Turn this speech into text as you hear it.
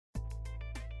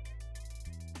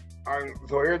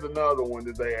So here's another one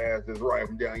that they asked is right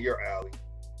from down your alley.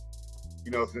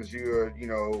 Since you're,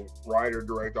 writer,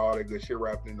 director, all that good shit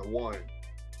wrapped into one.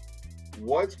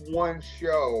 What's one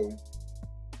show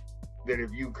that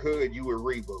if you could, you would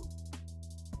reboot?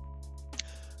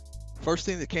 First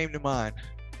thing that came to mind,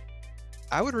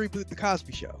 I would reboot The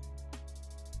Cosby Show.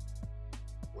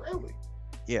 Really?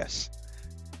 Yes.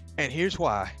 And here's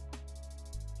why.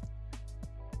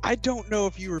 I don't know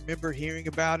if you remember hearing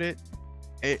about it.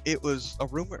 It was a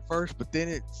rumor at first, but then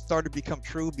it started to become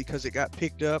true because it got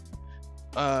picked up.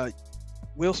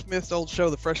 Will Smith's old show,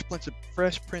 The Fresh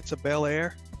Prince of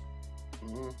Bel-Air.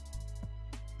 Mm-hmm.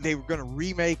 They were going to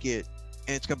remake it,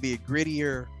 and it's going to be a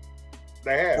grittier.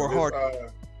 They have. Or hard.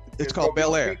 It's called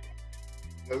Bel-Air.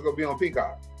 It's going to be on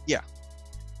Peacock. Yeah.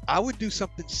 I would do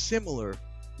something similar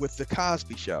with The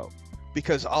Cosby Show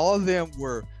because all of them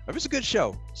were. It was a good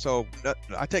show, so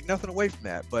I take nothing away from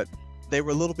that, but they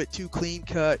were a little bit too clean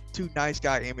cut, too nice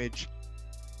guy image.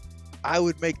 I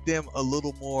would make them a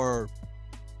little more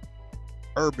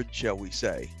urban, shall we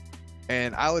say,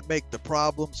 and I would make the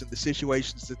problems and the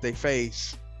situations that they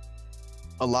face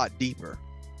a lot deeper.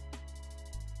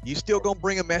 You still gonna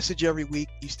bring a message every week,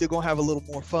 you still gonna have a little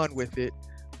more fun with it,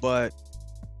 but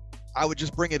I would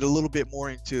just bring it a little bit more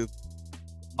into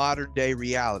modern day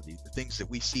reality, the things that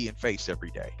we see and face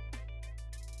every day.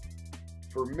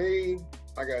 For me,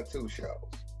 I got two shows.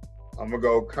 I'm gonna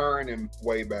go current and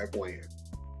way back when.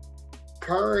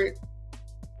 Current,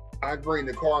 I bring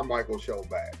the Carmichael show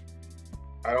back.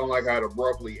 I don't like how it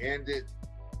abruptly ended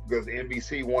because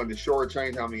NBC wanted to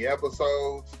shortchange how many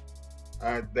episodes.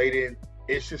 They didn't.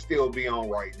 It should still be on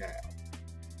right now.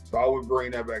 So I would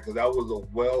bring that back because that was a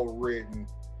well-written,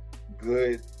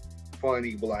 good,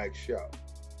 funny black show.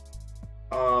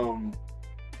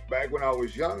 Back when I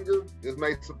was younger, this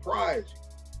may surprise you.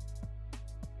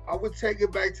 I would take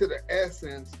it back to the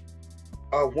essence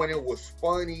of when it was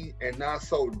funny and not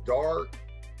so dark.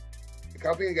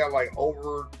 I think it got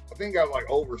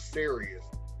over serious,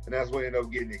 and that's when it ended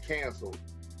up getting it canceled.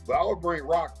 But I would bring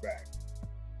Rock back.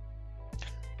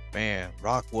 Man,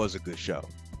 Rock was a good show.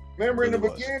 Remember in the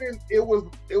beginning, it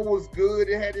was good.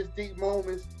 It had its deep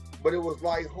moments, but it was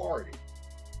lighthearted.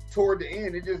 Toward the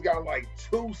end, it just got like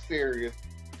too serious,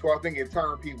 so I think it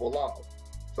turned people off.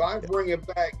 So I bring it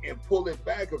back and pull it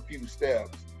back a few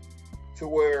steps to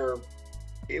where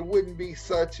it wouldn't be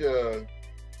such a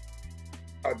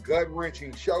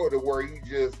gut-wrenching show to where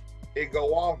it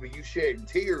go off and you shedding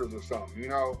tears or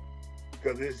something,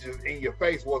 because it's just in your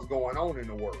face what's going on in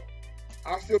the world.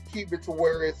 I still keep it to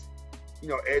where it's,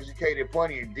 educated,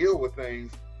 funny, and deal with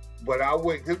things, but I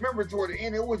wouldn't, because remember toward the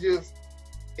end, it was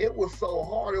so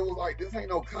hard. It was like, this ain't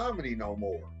no comedy no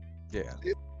more. Yeah.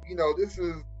 This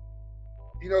is,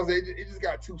 it just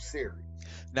got too serious.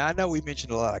 Now, I know we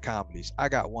mentioned a lot of comedies. I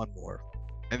got one more.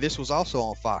 And this was also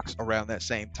on Fox around that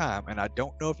same time. And I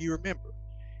don't know if you remember.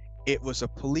 It was a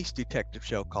police detective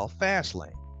show called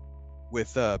Fastlane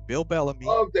with Bill Bellamy.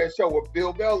 Love that show with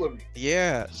Bill Bellamy.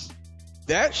 Yes.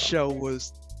 That show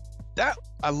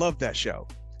I love that show.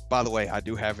 By the way, I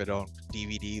do have it on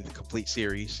DVD, the complete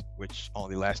series, which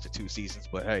only lasted 2 seasons.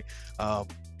 But hey.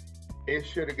 It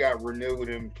should have got renewed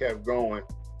and kept going.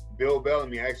 Bill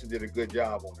Bellamy actually did a good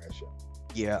job on that show.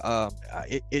 Yeah,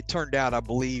 it turned out, I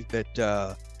believe,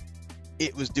 that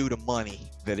it was due to money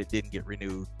that it didn't get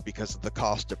renewed because of the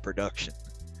cost of production.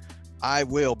 I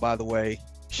will, by the way,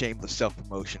 shameless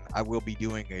self-promotion, I will be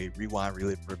doing a rewind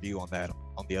review on that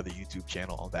on the other YouTube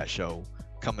channel on that show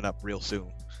coming up real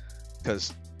soon,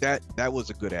 because that was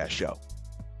a good ass show.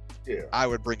 Yeah, I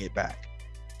would bring it back.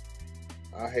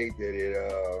 I hate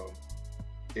that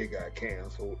it got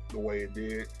canceled the way it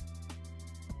did,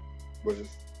 but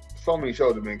so many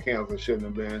shows have been canceled shouldn't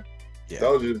have been. Yeah.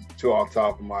 Those are just two off the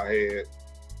top of my head.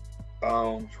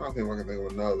 I'm trying to think if I can think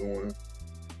of another one.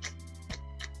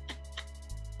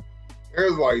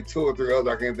 There's like 2 or 3 others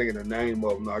I can't think of the name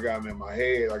of them. I got them in my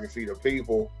head. I can see the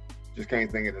people, just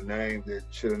can't think of the name that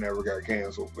should have never got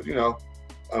canceled. But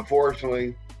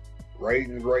unfortunately,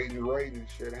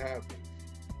 ratings should happen.